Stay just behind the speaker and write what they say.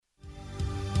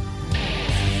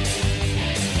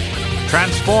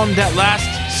Transformed at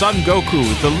last, Son Goku,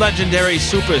 the legendary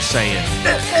Super Saiyan.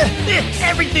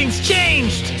 Everything's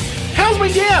changed. How's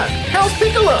my dad? How's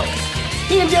Piccolo?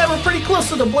 He and Dad were pretty close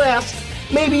to the blast.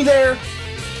 Maybe they're...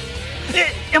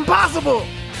 Impossible.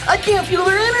 I can't feel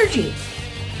their energy.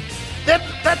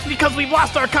 That's because we've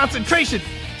lost our concentration.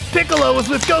 Piccolo was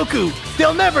with Goku.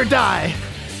 They'll never die.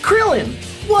 Krillin,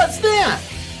 what's that?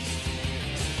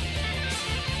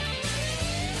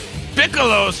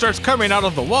 Piccolo starts coming out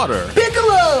of the water.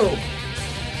 Piccolo!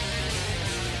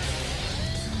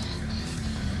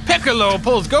 Piccolo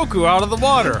pulls Goku out of the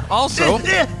water. Also,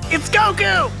 It's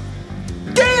Goku.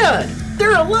 Dad,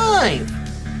 they're alive.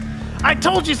 I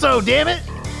told you so, damn it.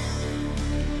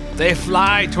 they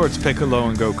fly towards Piccolo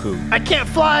and Goku. I can't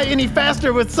fly any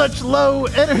faster with such low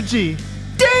energy.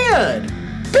 Dad!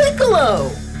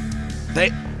 Piccolo!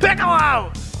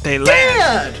 Piccolo! They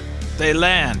land. Dad! They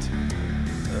land.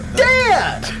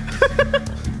 Dad!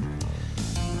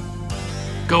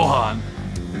 Gohan.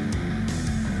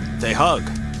 They hug.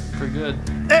 Pretty good.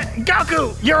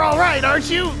 Goku, you're all right, aren't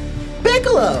you?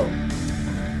 Piccolo!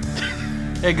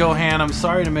 Hey, Gohan, I'm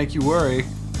sorry to make you worry.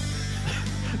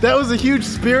 That was a huge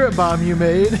spirit bomb you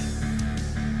made.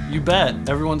 You bet.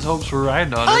 Everyone's hopes were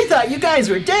riding on I it. thought you guys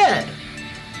were dead.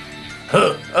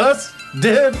 Huh, us?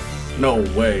 Dead? No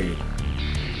way.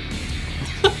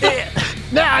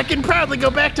 Now I can proudly go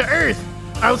back to Earth.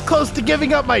 I was close to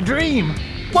giving up my dream.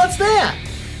 What's that?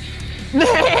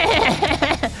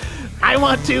 I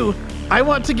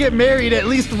want to get married at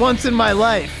least once in my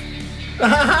life.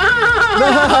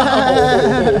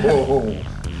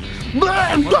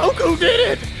 Goku did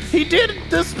it! He did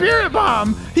the spirit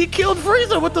bomb! He killed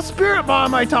Frieza with the spirit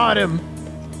bomb I taught him!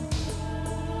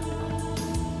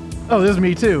 Oh, this is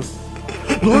me too.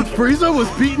 Lord Frieza was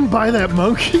beaten by that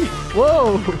monkey?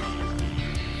 Whoa!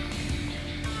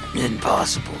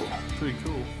 Impossible. Pretty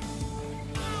cool.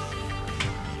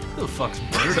 Who the fuck's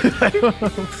Birdo?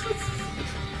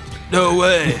 No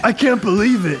way. I can't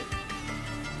believe it.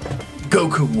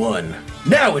 Goku won.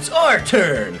 Now it's our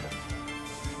turn.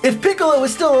 If Piccolo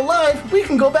is still alive, we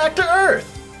can go back to Earth.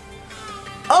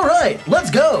 All right,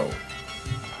 let's go.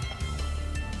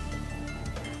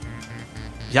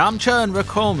 Yamcha and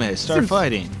Rakome start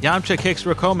fighting. Yamcha kicks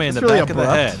Rakome in the really back of the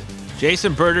abrupt. head.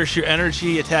 Jason Birder shoot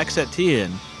energy attacks at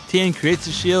Tien. Tien creates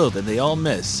a shield and they all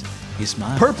miss. He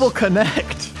smiles. Purple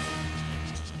Connect.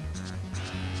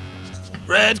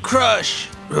 Red Crush.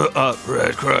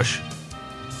 Red Crush.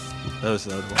 That was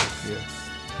the other one. Yeah.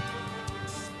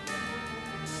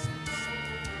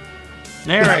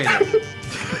 Narrator.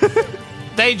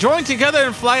 They join together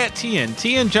and fly at Tien.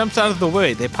 Tien jumps out of the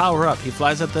way. They power up. He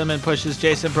flies at them and pushes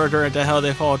Jason Birder into hell.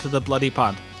 They fall to the bloody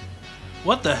pond.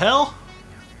 What the hell?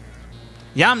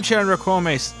 Yamcha and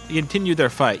Rakome continue their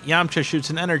fight. Yamcha shoots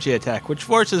an energy attack, which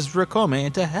forces Rakome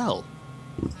into hell.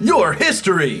 Your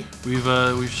history.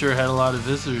 We've sure had a lot of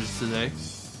visitors today.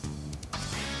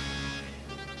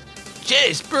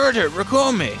 Jace, Birder,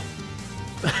 Rakome.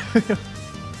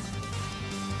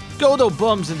 Godo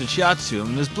bums into Chiatsu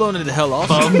and is blown into hell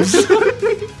also.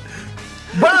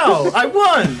 Wow, I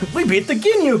won. We beat the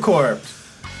Ginyu Corps.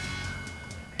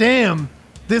 Damn,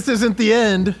 this isn't the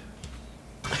end.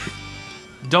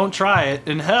 Don't try it.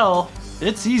 In hell,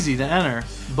 it's easy to enter,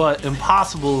 but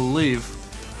impossible to leave.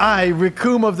 I,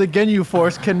 Rikum of the Ginyu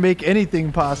Force, can make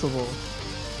anything possible.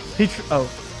 He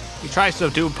tries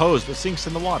to do a pose but sinks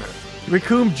in the water.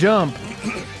 Rikum jump.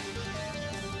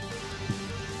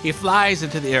 He flies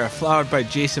into the air, flowered by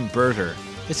Jason Birder.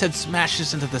 His head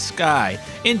smashes into the sky,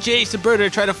 and Jace and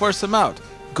Birder try to force him out.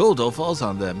 Goldo falls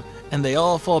on them, and they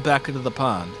all fall back into the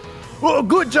pond. Well,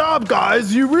 good job,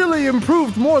 guys. You really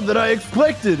improved more than I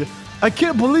expected. I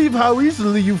can't believe how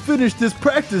easily you finished this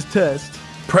practice test.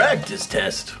 Practice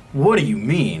test? What do you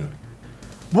mean?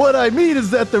 What I mean is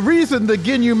that the reason the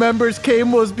Ginyu members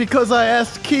came was because I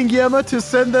asked King Yama to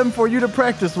send them for you to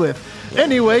practice with.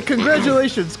 Anyway,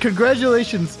 congratulations.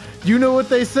 You know what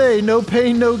they say, no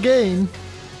pain, no gain.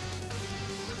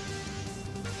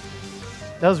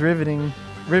 That was riveting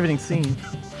scene.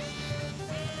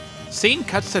 Scene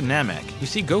cuts to Namek. You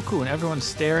see Goku and everyone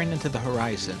staring into the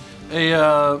horizon. Hey,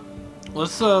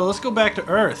 let's go back to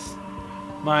Earth.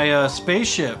 My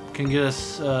spaceship can get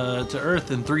us to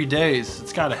Earth in 3 days.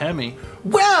 It's got a Hemi.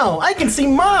 Wow, I can see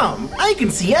Mom. I can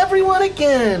see everyone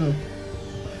again.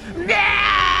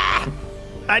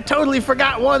 I totally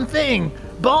forgot one thing.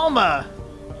 Bulma.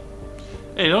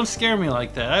 Hey, don't scare me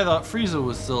like that. I thought Frieza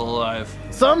was still alive.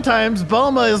 Sometimes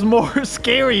Bulma is more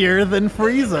scarier than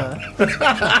Frieza.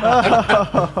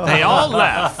 They all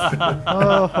laugh.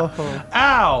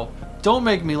 Ow! Don't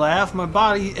make me laugh. My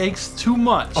body aches too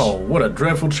much. Oh, what a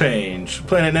dreadful change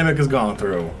Planet Namek has gone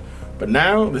through. But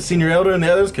now, the Senior Elder and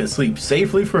the others can sleep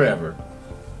safely forever.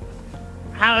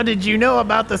 How did you know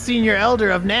about the Senior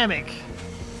Elder of Namek?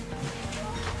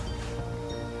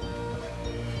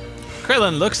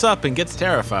 Krillin looks up and gets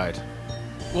terrified.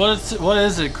 What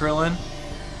is it, Krillin?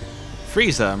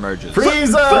 Frieza emerges.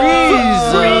 Frieza!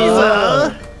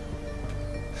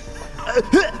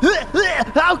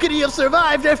 How could he have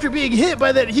survived after being hit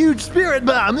by that huge spirit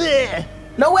bomb?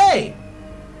 No way!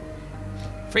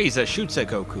 Frieza shoots at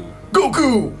Goku.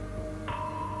 Goku!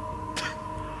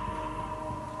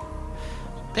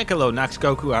 Piccolo knocks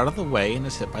Goku out of the way and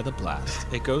is hit by the blast.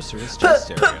 It goes through his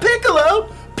chest area.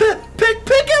 Piccolo!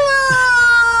 Piccolo!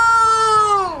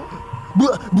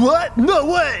 What? No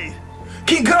way!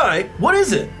 King Kai, what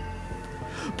is it?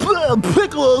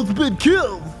 Piccolo's been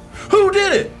killed! Who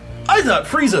did it? I thought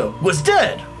Frieza was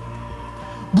dead.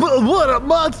 What a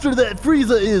monster that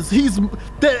Frieza is! He's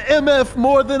that MF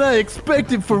more than I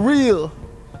expected for real!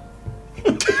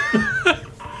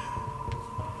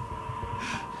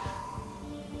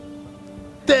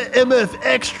 That MF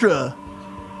extra!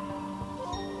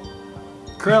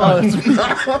 Krillin.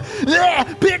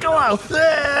 Piccolo!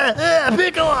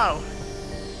 Piccolo!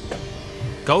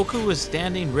 Goku is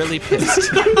standing really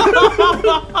pissed.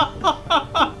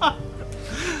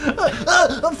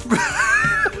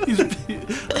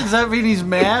 Does that mean he's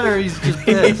mad or he's just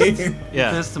pissed?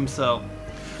 Yeah. Pissed himself.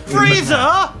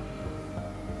 Frieza!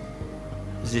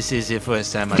 This is the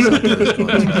first time I saw you was going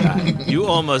to die. You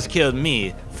almost killed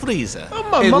me, Frieza.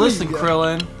 Hey, listen,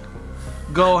 Krillin.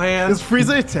 Gohan. Is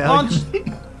Frieza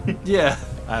Italian? Yeah,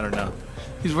 I don't know.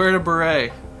 he's wearing a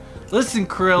beret. Listen, He's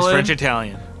Krillin.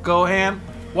 French-Italian. Gohan,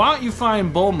 why don't you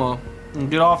find Bulma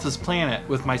and get off this planet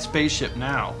with my spaceship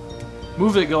now?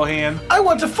 Move it, Gohan. I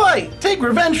want to fight! Take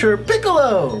revenge for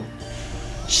Piccolo!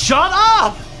 Shut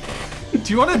up!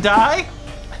 Do you want to die?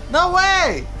 No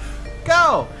way!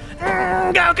 Go!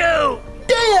 Goku!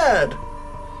 Dad!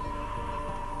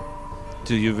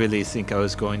 Do you really think I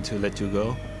was going to let you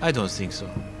go? I don't think so.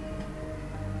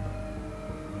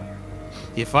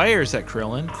 He fires at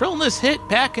Krillin. Krillin is hit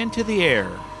back into the air.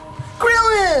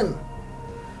 Krillin!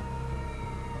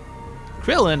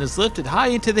 Krillin is lifted high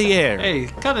into the air. Hey,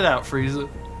 cut it out, Frieza.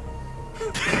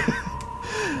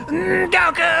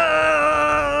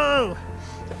 Goku!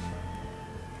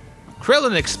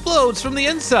 Krillin explodes from the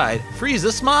inside.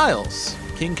 Frieza smiles.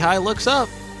 King Kai looks up.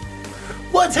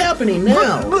 What's happening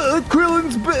now?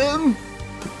 Krillin's been...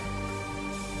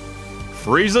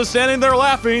 Frieza standing there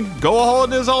laughing.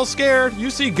 Gohan is all scared.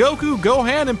 You see Goku,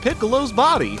 Gohan, and Piccolo's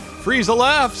body. Frieza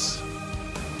laughs.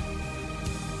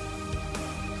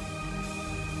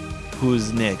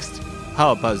 Who's next?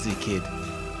 How about the kid?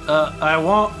 I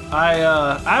won't.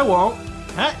 I won't.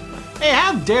 Hey,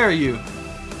 how dare you?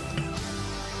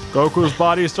 Goku's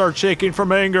body starts shaking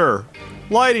from anger.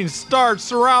 Lighting starts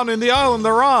surrounding the island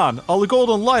they're on. A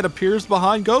golden light appears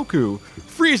behind Goku.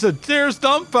 Frieza stares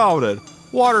dumbfounded.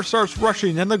 Water starts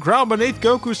rushing and the ground beneath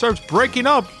Goku starts breaking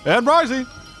up and rising.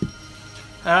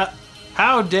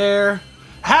 How dare?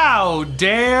 How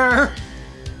dare?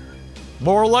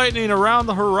 More lightning around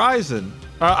the horizon.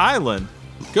 Island.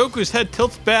 Goku's head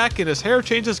tilts back and his hair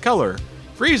changes color.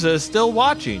 Frieza is still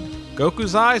watching.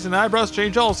 Goku's eyes and eyebrows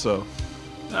change also.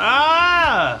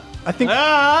 Ah! I think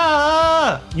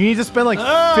Ah! you need to spend like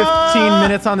 15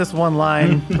 minutes on this one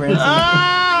line, Brandon.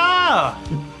 Ah!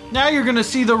 Now you're gonna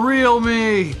see the real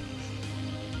me.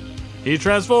 He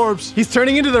transforms. He's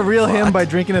turning into the real him by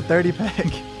drinking a 30-pack.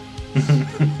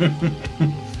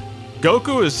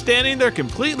 Goku is standing there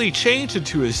completely changed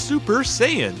into a Super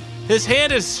Saiyan. His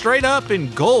hand is straight up in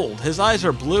gold. His eyes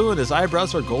are blue and his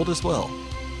eyebrows are gold as well.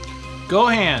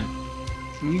 Gohan,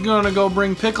 you gonna go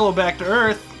bring Piccolo back to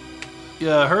Earth?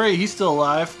 Yeah, hurry, he's still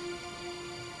alive.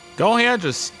 Gohan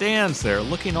just stands there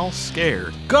looking all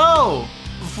scared. Go!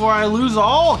 Before I lose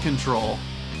all control.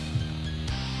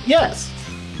 Yes.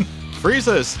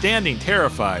 Frieza is standing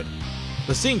terrified.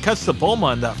 The scene cuts to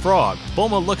Bulma and that frog.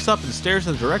 Bulma looks up and stares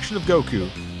in the direction of Goku.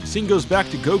 The scene goes back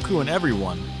to Goku and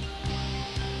everyone.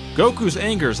 Goku's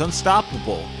anger is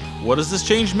unstoppable. What does this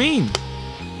change mean?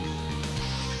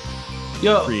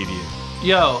 Preview.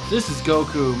 Yo, this is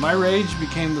Goku. My rage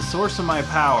became the source of my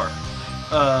power.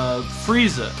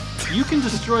 Frieza, you can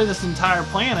destroy this entire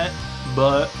planet,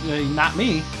 but not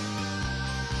me.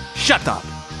 Shut up!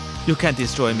 You can't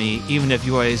destroy me even if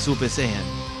you are a Super Saiyan.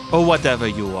 Or whatever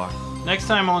you are. Next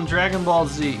time on Dragon Ball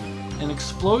Z, an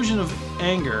explosion of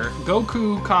anger,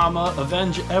 Goku,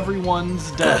 avenge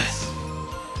everyone's deaths.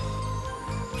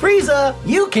 Frieza,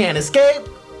 you can't escape!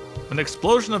 An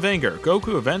explosion of anger.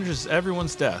 Goku avenges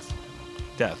everyone's death.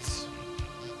 deaths.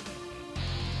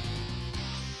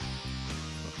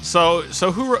 So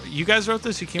who wrote, you guys wrote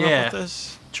this? You came up with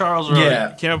this? Charles wrote Yeah.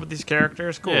 it. Came up with these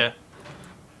characters? Cool. Yeah.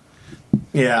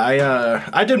 Yeah,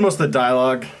 I did most of the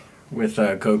dialogue with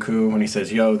Goku when he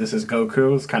says, "Yo, this is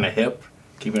Goku." It's kind of hip,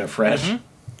 keeping it fresh. Mm-hmm.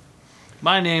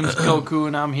 My name's Goku,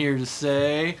 and I'm here to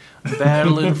say,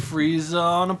 battling Frieza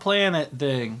on a planet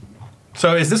thing.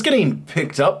 So is this getting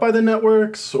picked up by the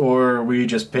networks, or are we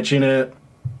just pitching it?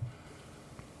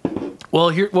 Well,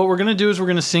 here, what we're gonna do is we're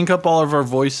gonna sync up all of our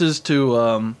voices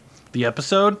to the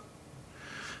episode,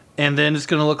 and then it's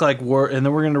gonna look like we're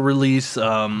gonna release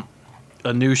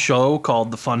a new show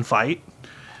called The Fun Fight,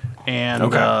 and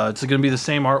it's gonna be the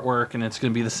same artwork and it's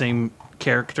gonna be the same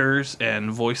characters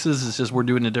and voices. It's just we're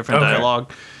doing a different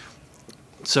dialogue.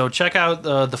 So check out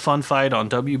The Fun Fight on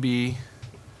WB.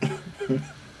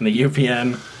 And the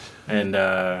UPN and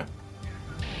the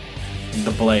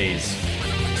Blaze.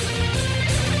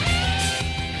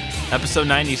 Episode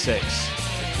 96.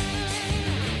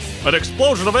 An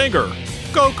explosion of anger.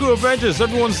 Goku avenges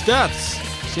everyone's deaths.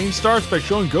 Scene starts by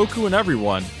showing Goku and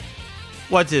everyone.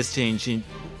 What is changing?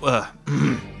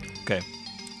 Okay.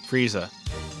 Frieza.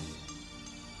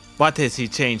 What has he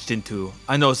changed into?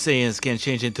 I know Saiyans can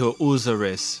change into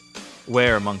Uzaris,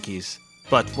 were monkeys,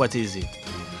 but what is it?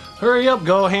 Hurry up,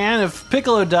 Gohan! If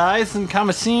Piccolo dies, then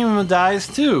Kamishima dies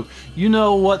too. You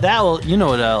know what that'll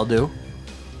do.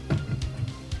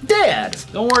 Dad!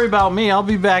 Don't worry about me. I'll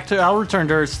return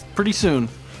to Earth pretty soon.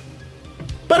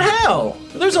 But how?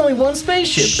 There's only one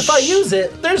spaceship. If I use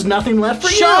it, there's nothing left for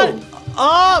Shut you.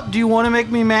 up! Do you want to make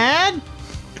me mad?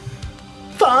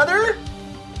 Father?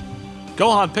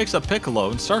 Gohan picks up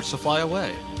Piccolo and starts to fly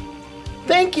away.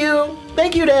 Thank you.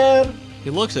 Thank you, Dad. He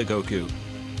looks at Goku.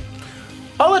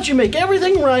 I'll let you make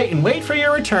everything right and wait for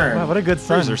your return. Wow, what a good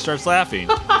son. Freezer starts laughing.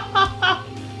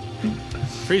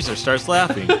 Freezer starts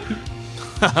laughing.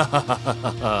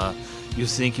 You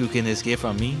think you can escape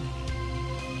from me?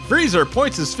 Freezer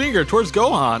points his finger towards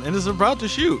Gohan and is about to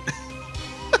shoot.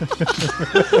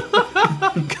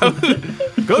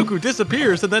 Goku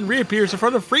disappears and then reappears in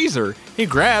front of Freezer. He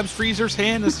grabs Freezer's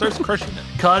hand and starts crushing it.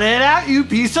 Cut it out, you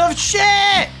piece of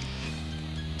shit!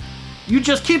 You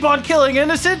just keep on killing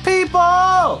innocent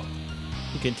people!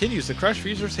 He continues to crush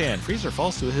Freezer's hand. Freezer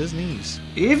falls to his knees.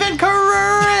 Even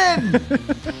Karurin!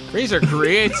 Freezer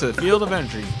creates a field of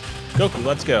energy. Goku,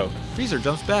 let's go. Freezer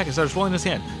jumps back and starts rolling his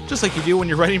hand, just like you do when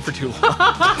you're writing for too long.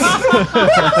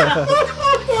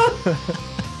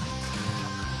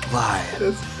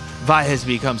 Why has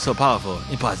become so powerful?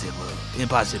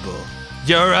 Impossible.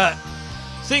 You're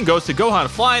Scene goes to Gohan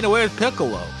flying away with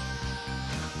Piccolo.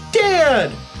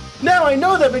 Dad! Now I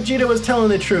know that Vegeta was telling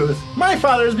the truth. My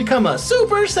father has become a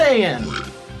Super Saiyan.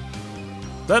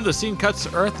 Then the scene cuts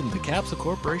to Earth into the Capsule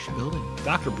Corporation building.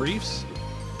 Dr. Briefs,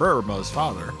 Burmo's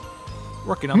father,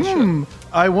 working on the ship.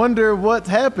 I wonder what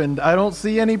happened. I don't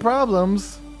see any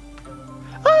problems.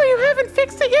 Oh, you haven't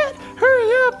fixed it yet?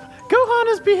 Hurry up. Gohan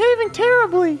is behaving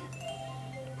terribly.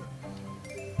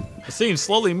 The scene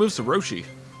slowly moves to Roshi.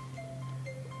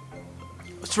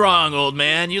 What's wrong, old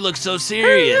man? You look so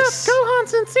serious.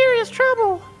 Gohan's in serious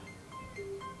trouble.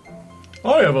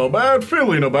 I have a bad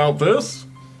feeling about this.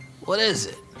 What is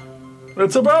it?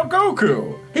 It's about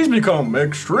Goku. He's become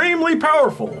extremely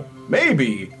powerful.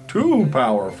 Maybe too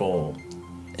powerful.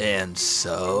 And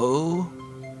so?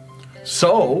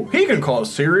 So, he can cause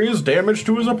serious damage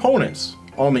to his opponents.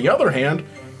 On the other hand,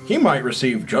 he might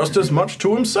receive just as much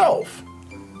to himself.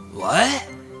 What?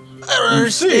 I don't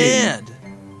understand.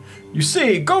 You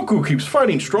see, Goku keeps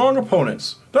fighting strong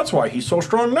opponents. That's why he's so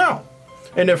strong now.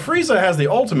 And if Frieza has the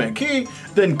ultimate key,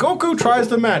 then Goku tries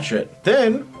to match it.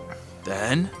 Then,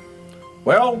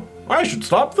 well, I should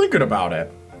stop thinking about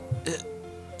it.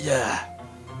 Yeah.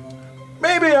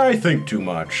 Maybe I think too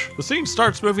much. The scene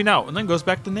starts moving out and then goes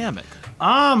back to Namek.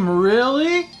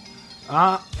 Really?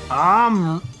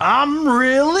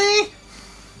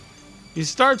 He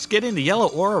starts getting the yellow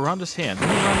aura around his hand, then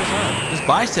around his arm. His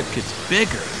bicep gets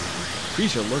bigger.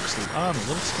 Freezer looks a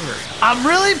little scary. I'm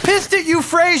really pissed at you,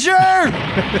 Frasier!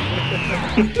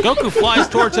 Goku flies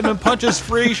towards him and punches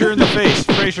Freezer in the face.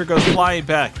 Freezer goes flying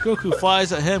back. Goku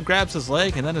flies at him, grabs his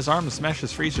leg, and then his arm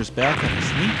smashes Freezer's back on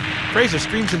his knee. Freezer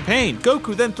screams in pain.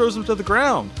 Goku then throws him to the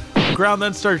ground. The ground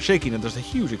then starts shaking and there's a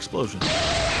huge explosion.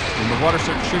 When the water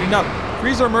starts shooting up,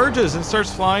 Freezer emerges and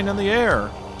starts flying in the air.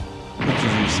 Who do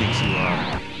you think you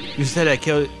are? You said I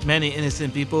killed many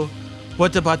innocent people?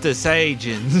 What about the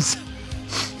Saiyajins?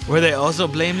 Were they also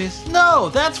blameless? No,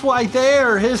 that's why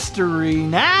they're history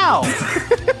now.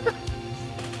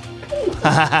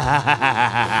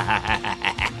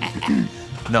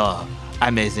 No,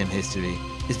 I made them history.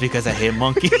 is because I hate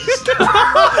monkeys.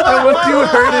 I want to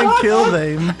hurt and kill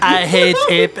them. I hate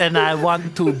ape and I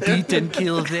want to beat and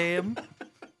kill them.